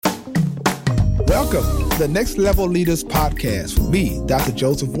Welcome to the Next Level Leaders Podcast with me, Dr.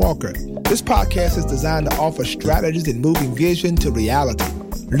 Joseph Walker. This podcast is designed to offer strategies in moving vision to reality.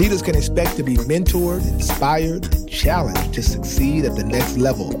 Leaders can expect to be mentored, inspired, and challenged to succeed at the next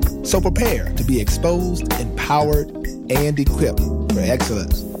level. So prepare to be exposed, empowered, and equipped for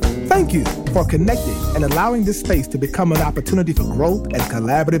excellence. Thank you for connecting and allowing this space to become an opportunity for growth and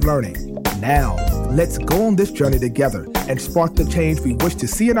collaborative learning. Now, let's go on this journey together and spark the change we wish to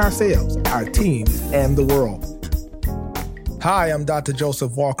see in ourselves, our teams, and the world. Hi, I'm Dr.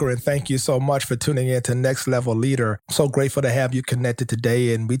 Joseph Walker, and thank you so much for tuning in to Next Level Leader. I'm so grateful to have you connected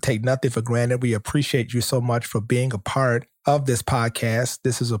today, and we take nothing for granted. We appreciate you so much for being a part of this podcast.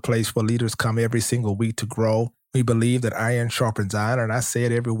 This is a place where leaders come every single week to grow. We believe that iron sharpens iron, and I say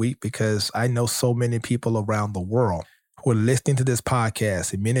it every week because I know so many people around the world who are listening to this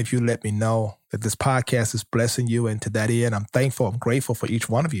podcast, and many of you let me know that this podcast is blessing you, and to that end, I'm thankful, I'm grateful for each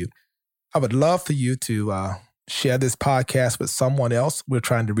one of you. I would love for you to share this podcast with someone else. We're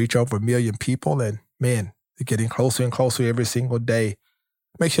trying to reach over 1 million people, and man, they're getting closer and closer every single day.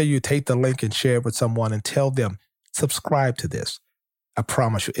 Make sure you take the link and share it with someone and tell them, subscribe to this. I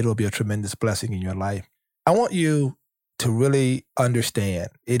promise you, it'll be a tremendous blessing in your life. I want you to really understand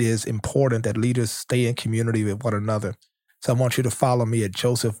it is important that leaders stay in community with one another. So I want you to follow me at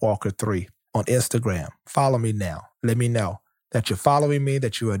Joseph Walker 3 on Instagram. Follow me now. Let me know that you're following me,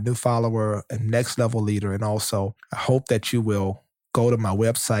 that you're a new follower, a next level leader. And also, I hope that you will go to my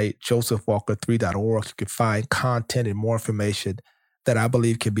website, josephwalker3.org. You can find content and more information that I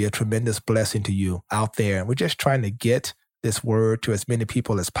believe can be a tremendous blessing to you out there. And we're just trying to get this word to as many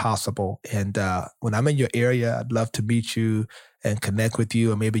people as possible. And when I'm in your area, I'd love to meet you and connect with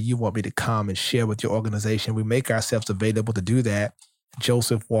you. Or maybe you want me to come and share with your organization. We make ourselves available to do that.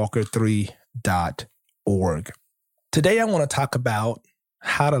 josephwalker3.org. Today, I want to talk about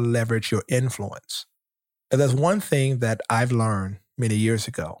how to leverage your influence. And there's one thing that I've learned many years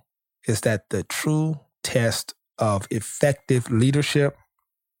ago is that the true test of effective leadership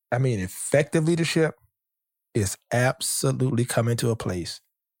is absolutely coming to a place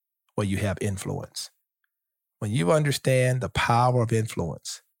where you have influence. When you understand the power of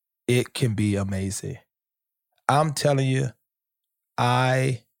influence, it can be amazing. I'm telling you,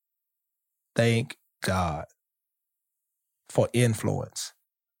 I thank God for influence.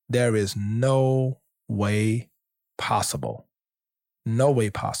 There is no way possible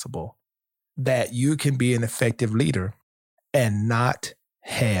that you can be an effective leader and not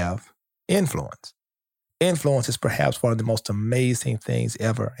have influence. Influence is perhaps one of the most amazing things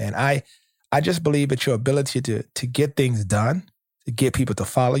ever. And I just believe that your ability to get things done, to get people to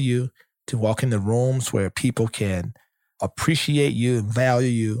follow you, to walk in the rooms where people can appreciate you and value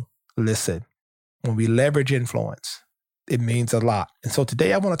you. Listen, when we leverage influence, it means a lot. And so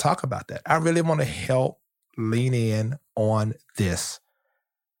today I want to talk about that. I really want to help lean in on this.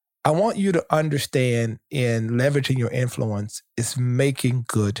 I want you to understand in leveraging your influence is making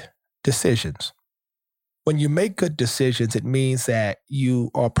good decisions. When you make good decisions, it means that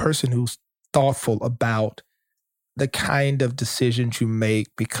you are a person who's thoughtful about the kind of decisions you make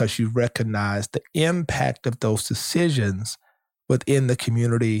because you recognize the impact of those decisions within the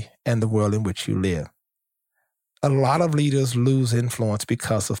community and the world in which you live. A lot of leaders lose influence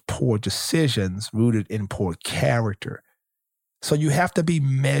because of poor decisions rooted in poor character. So you have to be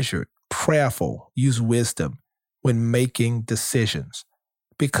measured, prayerful, use wisdom when making decisions,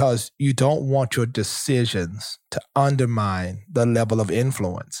 because you don't want your decisions to undermine the level of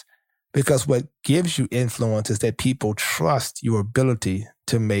influence. Because what gives you influence is that people trust your ability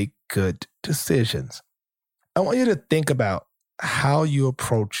to make good decisions. I want you to think about how you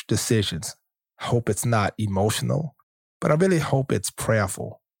approach decisions. I hope it's not emotional, but I really hope it's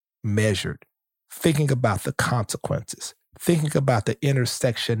prayerful, measured, thinking about the consequences, thinking about the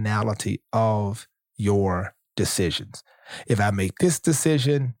intersectionality of your decisions. If I make this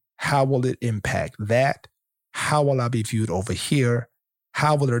decision, how will it impact that? How will I be viewed over here?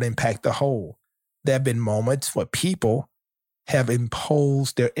 How will it impact the whole? There have been moments where people have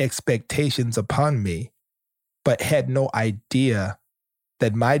imposed their expectations upon me, but had no idea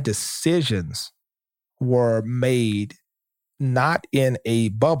that my decisions were made not in a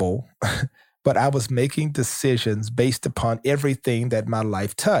bubble, but I was making decisions based upon everything that my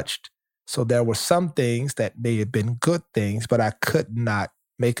life touched. So there were some things that may have been good things, but I could not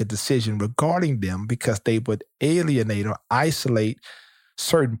make a decision regarding them because they would alienate or isolate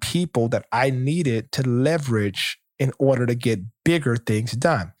certain people that I needed to leverage in order to get bigger things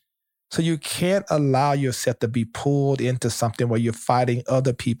done. So you can't allow yourself to be pulled into something where you're fighting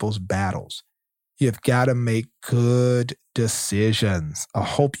other people's battles. You've got to make good decisions. I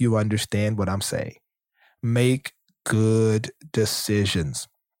hope you understand what I'm saying. Make good decisions.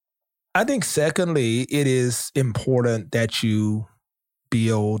 I think secondly, it is important that you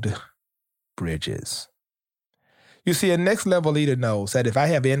build bridges. You see, a next level leader knows that if I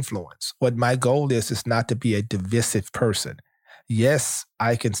have influence, what my goal is not to be a divisive person. Yes,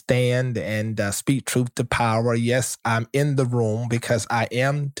 I can stand and speak truth to power. Yes, I'm in the room because I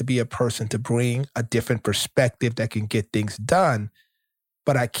am to be a person to bring a different perspective that can get things done.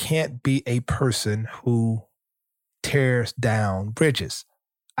 But I can't be a person who tears down bridges.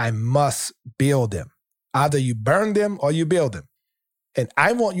 I must build them. Either you burn them or you build them. And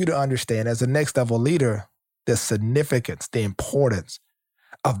I want you to understand as a next level leader, the significance, the importance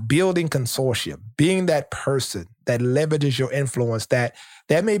of building consortium, being that person that leverages your influence, that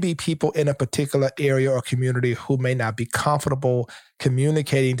there may be people in a particular area or community who may not be comfortable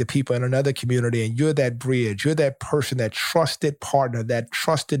communicating to people in another community, and you're that bridge, you're that person, that trusted partner, that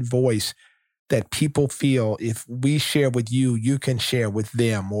trusted voice that people feel if we share with you, you can share with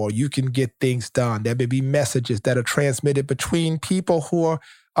them, or you can get things done. There may be messages that are transmitted between people who are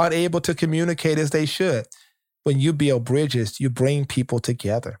unable to communicate as they should. When you build bridges, you bring people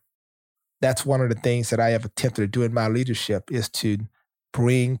together. That's one of the things that I have attempted to do in my leadership is to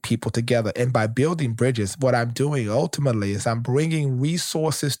bring people together. And by building bridges, what I'm doing ultimately is I'm bringing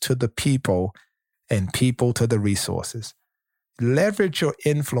resources to the people and people to the resources. Leverage your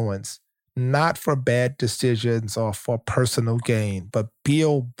influence, not for bad decisions or for personal gain, but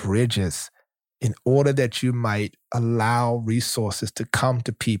build bridges in order that you might allow resources to come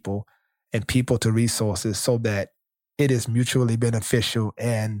to people and people to resources so that it is mutually beneficial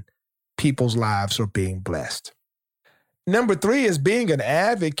and people's lives are being blessed. Number 3 is being an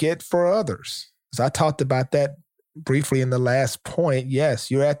advocate for others. As I talked about that briefly in the last point,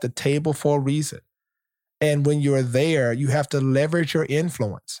 yes, you're at the table for a reason. And when you're there, you have to leverage your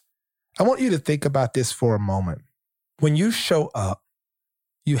influence. I want you to think about this for a moment. When you show up,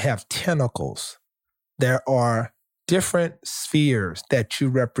 you have tentacles. There are different spheres that you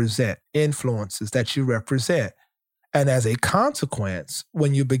represent, influences that you represent. And as a consequence,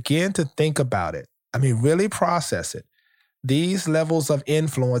 when you begin to think about it, really process it, these levels of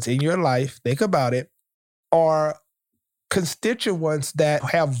influence in your life, think about it, are constituents that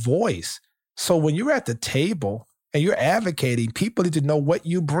have voice. So when you're at the table and you're advocating, people need to know what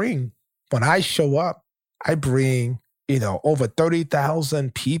you bring. When I show up, I bring, over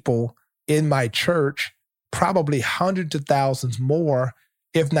 30,000 people in my church, probably hundreds of thousands more,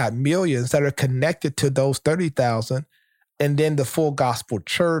 if not millions, that are connected to those 30,000. And then the full gospel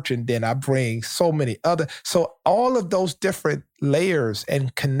church, and then I bring so many other. So all of those different layers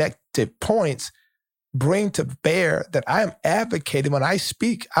and connected points bring to bear that I am advocating. When I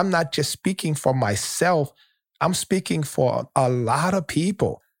speak, I'm not just speaking for myself, I'm speaking for a lot of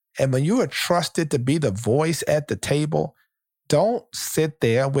people. And when you are trusted to be the voice at the table, don't sit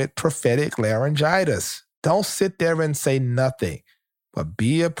there with prophetic laryngitis. Don't sit there and say nothing, but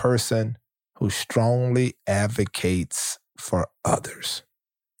be a person who strongly advocates for others.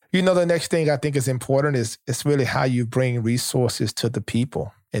 The next thing I think is important is it's really how you bring resources to the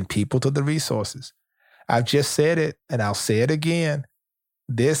people and people to the resources. I've just said it and I'll say it again.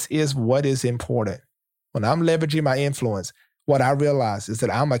 This is what is important. When I'm leveraging my influence, what I realize is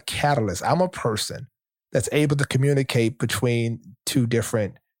that I'm a catalyst. I'm a person that's able to communicate between two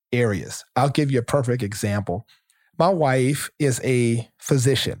different areas. I'll give you a perfect example. My wife is a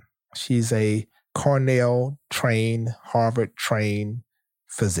physician. She's a Cornell-trained, Harvard-trained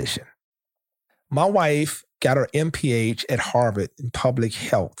physician. My wife got her MPH at Harvard in public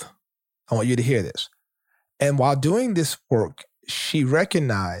health. I want you to hear this. And while doing this work, she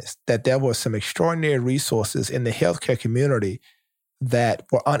recognized that there were some extraordinary resources in the healthcare community that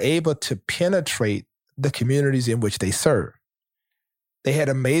were unable to penetrate the communities in which they serve. They had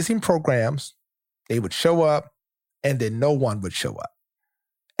amazing programs. They would show up, and then no one would show up.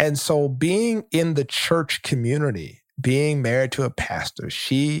 And so being in the church community, being married to a pastor,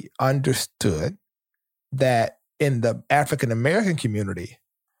 she understood that in the African American community,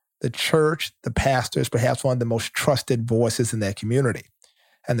 the church, the pastor is perhaps one of the most trusted voices in that community.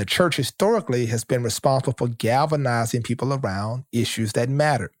 And the church historically has been responsible for galvanizing people around issues that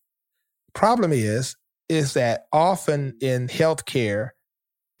matter. Problem is that often in healthcare,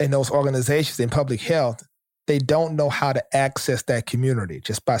 in those organizations in public health, they don't know how to access that community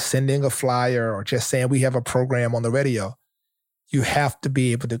just by sending a flyer or just saying we have a program on the radio. You have to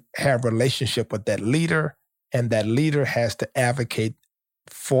be able to have a relationship with that leader, and that leader has to advocate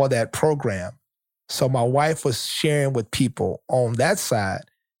for that program. So my wife was sharing with people on that side,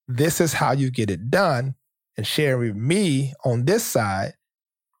 this is how you get it done, and sharing with me on this side,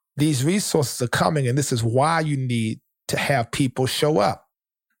 These resources are coming, and this is why you need to have people show up.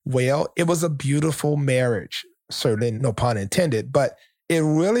 Well, it was a beautiful marriage, certainly no pun intended, but it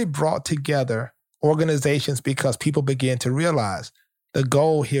really brought together organizations because people began to realize the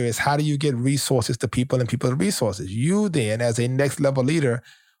goal here is how do you get resources to people and people to resources? You then, as a next level leader,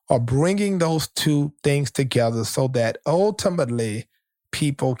 are bringing those two things together so that ultimately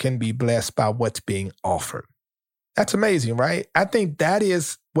people can be blessed by what's being offered. That's amazing, right? I think that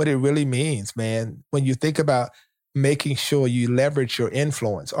is what it really means, man. When you think about making sure you leverage your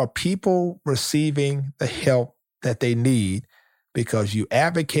influence, are people receiving the help that they need because you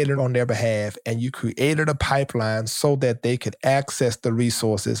advocated on their behalf and you created a pipeline so that they could access the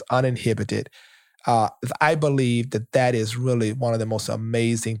resources uninhibited? I believe that that is really one of the most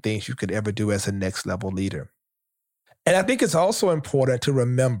amazing things you could ever do as a next level leader. And I think it's also important to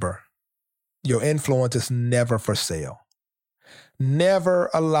remember your influence is never for sale. Never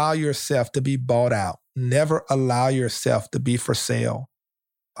allow yourself to be bought out. Never allow yourself to be for sale.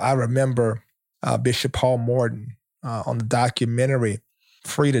 I remember Bishop Paul Morton on the documentary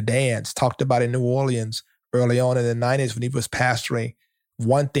Free to Dance talked about in New Orleans early on in the 90s when he was pastoring.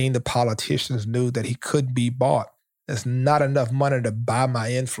 One thing the politicians knew that he couldn't be bought. There's not enough money to buy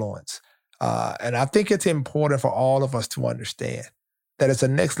my influence. And I think it's important for all of us to understand that as a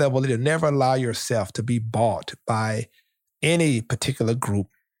next level leader, never allow yourself to be bought by any particular group.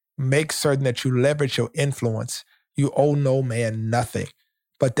 Make certain that you leverage your influence. You owe no man nothing,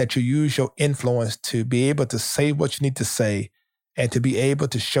 but that you use your influence to be able to say what you need to say and to be able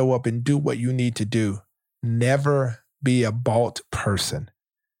to show up and do what you need to do. Never be a bought person.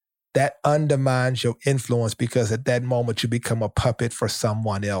 That undermines your influence because at that moment you become a puppet for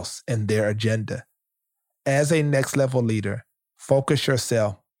someone else and their agenda. As a next level leader, focus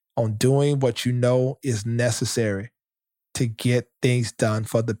yourself on doing what you know is necessary to get things done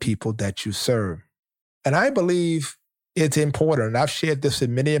for the people that you serve. And I believe it's important, and I've shared this with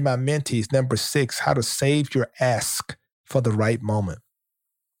many of my mentees. Number 6, how to save your ask for the right moment.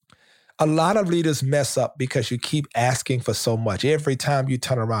 A lot of leaders mess up because you keep asking for so much. Every time you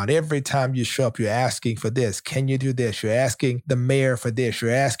turn around, every time you show up, you're asking for this. Can you do this? You're asking the mayor for this.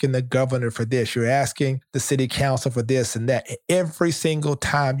 You're asking the governor for this. You're asking the city council for this and that. Every single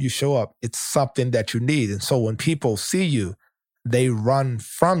time you show up, it's something that you need. And so when people see you, they run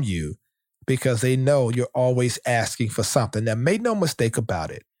from you because they know you're always asking for something. Now, make no mistake about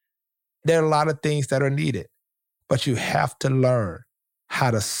it. There are a lot of things that are needed, but you have to learn how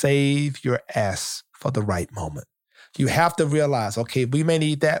to save your ass for the right moment. You have to realize, okay, we may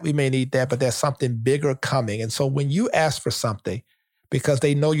need that, but there's something bigger coming. And so when you ask for something, because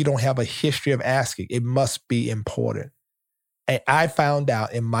they know you don't have a history of asking, it must be important. And I found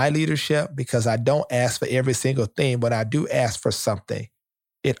out in my leadership, because I don't ask for every single thing, when I do ask for something,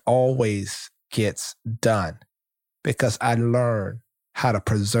 it always gets done because I learned how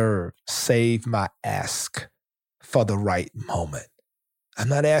to save my ask for the right moment. I'm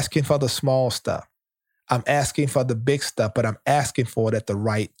not asking for the small stuff. I'm asking for the big stuff, but I'm asking for it at the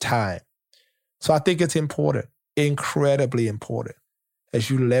right time. So I think it's important, incredibly important, as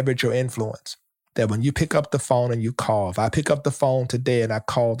you leverage your influence, that when you pick up the phone and you call, if I pick up the phone today and I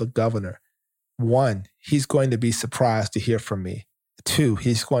call the governor, 1, he's going to be surprised to hear from me. 2,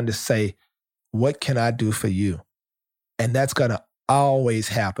 he's going to say, what can I do for you? And that's going to always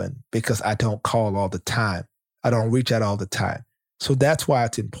happen because I don't call all the time. I don't reach out all the time. So that's why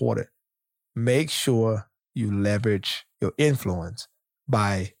it's important. Make sure you leverage your influence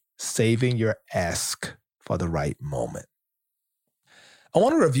by saving your ask for the right moment. I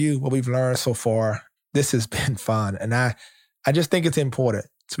want to review what we've learned so far. This has been fun. And I just think it's important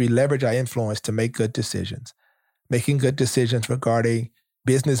to leverage our influence to make good decisions. Making good decisions regarding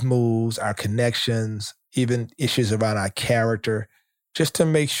business moves, our connections, even issues around our character, just to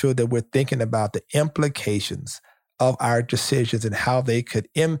make sure that we're thinking about the implications of our decisions and how they could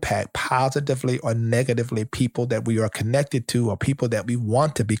impact positively or negatively people that we are connected to or people that we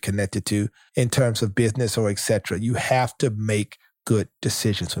want to be connected to in terms of business or et cetera. You have to make good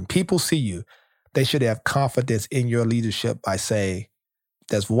decisions. When people see you, they should have confidence in your leadership by saying,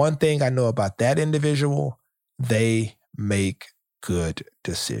 there's one thing I know about that individual, they make good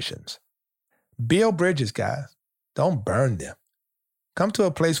decisions. Build bridges, guys. Don't burn them. Come to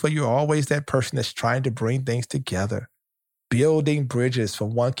a place where you're always that person that's trying to bring things together. Building bridges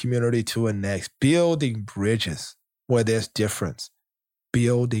from one community to the next. Building bridges where there's difference.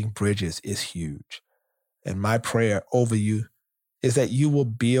 Building bridges is huge. And my prayer over you is that you will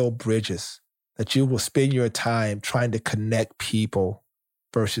build bridges, that you will spend your time trying to connect people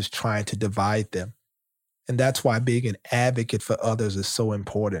versus trying to divide them. And that's why being an advocate for others is so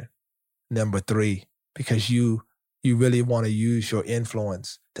important. Number 3, because you really want to use your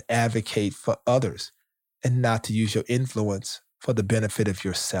influence to advocate for others and not to use your influence for the benefit of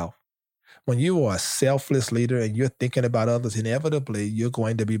yourself. When you are a selfless leader and you're thinking about others, inevitably you're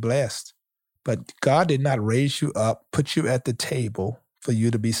going to be blessed. But God did not raise you up, put you at the table for you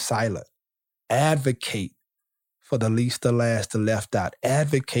to be silent. Advocate for the least, the last, the left out.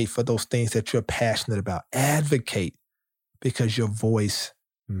 Advocate for those things that you're passionate about. Advocate because your voice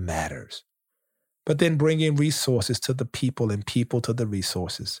matters. But then bringing resources to the people and people to the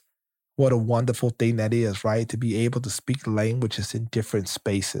resources. What a wonderful thing that is, right? To be able to speak languages in different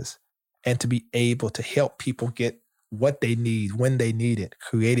spaces and to be able to help people get what they need when they need it,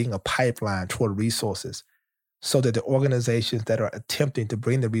 creating a pipeline toward resources so that the organizations that are attempting to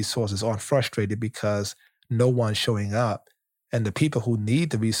bring the resources aren't frustrated because no one's showing up. And the people who need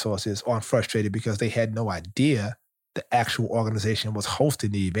the resources aren't frustrated because they had no idea the actual organization was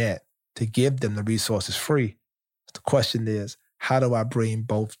hosting the event to give them the resources free. The question is, how do I bring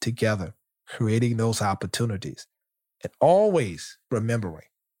both together, creating those opportunities? And always remembering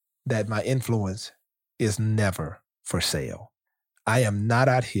that my influence is never for sale. I am not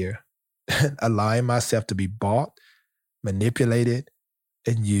out here allowing myself to be bought, manipulated,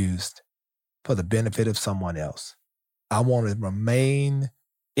 and used for the benefit of someone else. I want to remain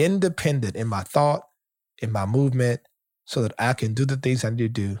independent in my thought, in my movement, so that I can do the things I need to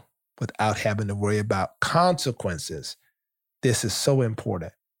do without having to worry about consequences. This is so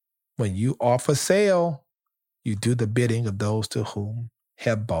important. When you are for sale, you do the bidding of those to whom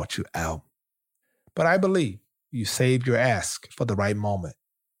have bought you out. But I believe you save your ask for the right moment.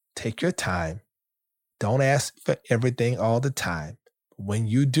 Take your time. Don't ask for everything all the time. When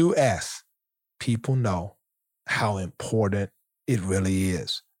you do ask, people know how important it really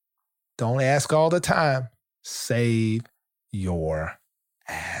is. Don't ask all the time. Save your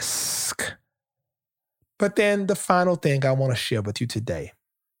ask. But then the final thing I want to share with you today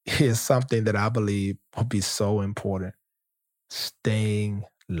is something that I believe will be so important. Staying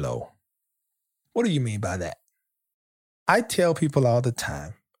low. What do you mean by that? I tell people all the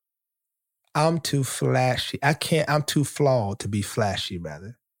time, I'm too flashy. I'm too flawed to be flashy,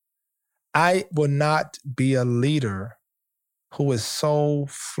 rather. I will not be a leader who is so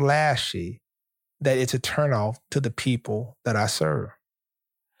flashy that it's a turnoff to the people that I serve.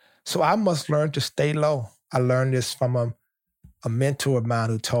 So I must learn to stay low. I learned this from a mentor of mine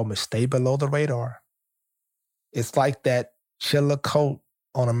who told me, stay below the radar. It's like that chiller coat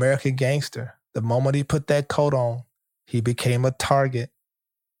on American Gangster. The moment he put that coat on, he became a target.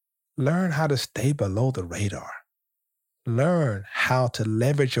 Learn how to stay below the radar. Learn how to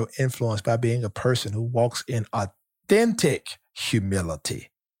leverage your influence by being a person who walks in authentic humility,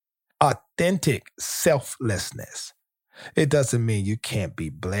 authentic selflessness. It doesn't mean you can't be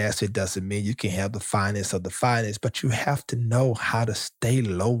blessed. It doesn't mean you can have the finest of the finest, but you have to know how to stay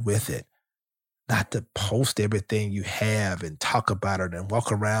low with it. Not to post everything you have and talk about it and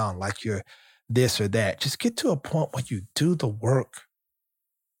walk around like you're this or that. Just get to a point where you do the work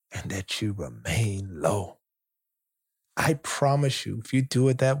and that you remain low. I promise you, if you do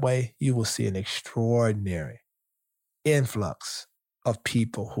it that way, you will see an extraordinary influx of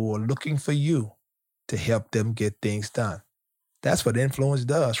people who are looking for you to help them get things done. That's what influence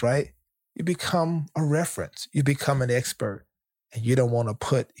does, right? You become a reference. You become an expert. And you don't want to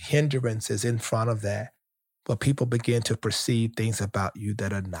put hindrances in front of that, but people begin to perceive things about you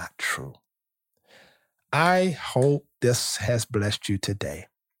that are not true. I hope this has blessed you today.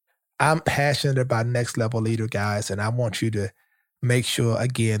 I'm passionate about Next Level Leader, guys, and I want you to make sure,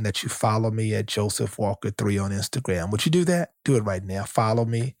 again, that you follow me at Joseph Walker 3 on Instagram. Would you do that? Do it right now. Follow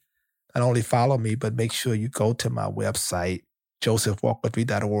me. Not only follow me, but make sure you go to my website,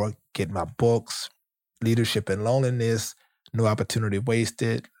 josephwalker3.org, get my books, Leadership and Loneliness, No Opportunity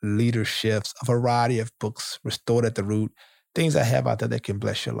Wasted, Leaderships, a variety of books, Restored at the Root, things I have out there that can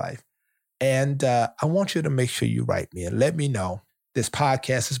bless your life. And I want you to make sure you write me and let me know this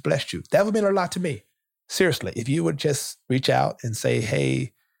podcast has blessed you. That would mean a lot to me. Seriously, if you would just reach out and say,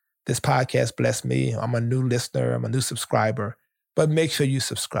 hey, this podcast blessed me. I'm a new listener. I'm a new subscriber. But make sure you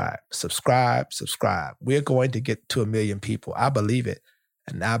subscribe. Subscribe. We're going to get to 1 million people. I believe it.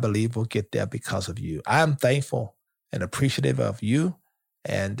 And I believe we'll get there because of you. I'm thankful and appreciative of you.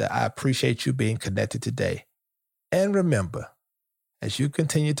 And I appreciate you being connected today. And remember, as you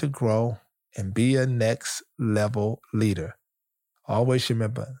continue to grow and be a next level leader, always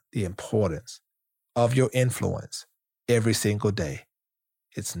remember the importance of your influence every single day.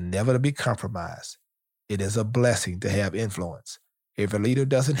 It's never to be compromised. It is a blessing to have influence. If a leader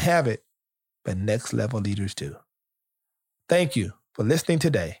doesn't have it, but next level leaders do. Thank you for listening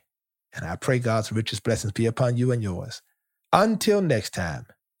today, and I pray God's richest blessings be upon you and yours. Until next time,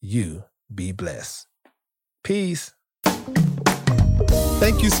 you be blessed. Peace.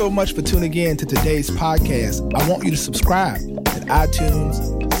 Thank you so much for tuning in to today's podcast. I want you to subscribe at iTunes,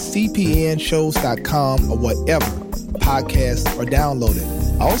 cpnshows.com, or whatever podcasts are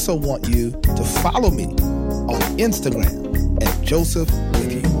downloaded. I also want you to follow me on Instagram at Joseph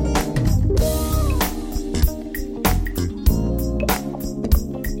with you.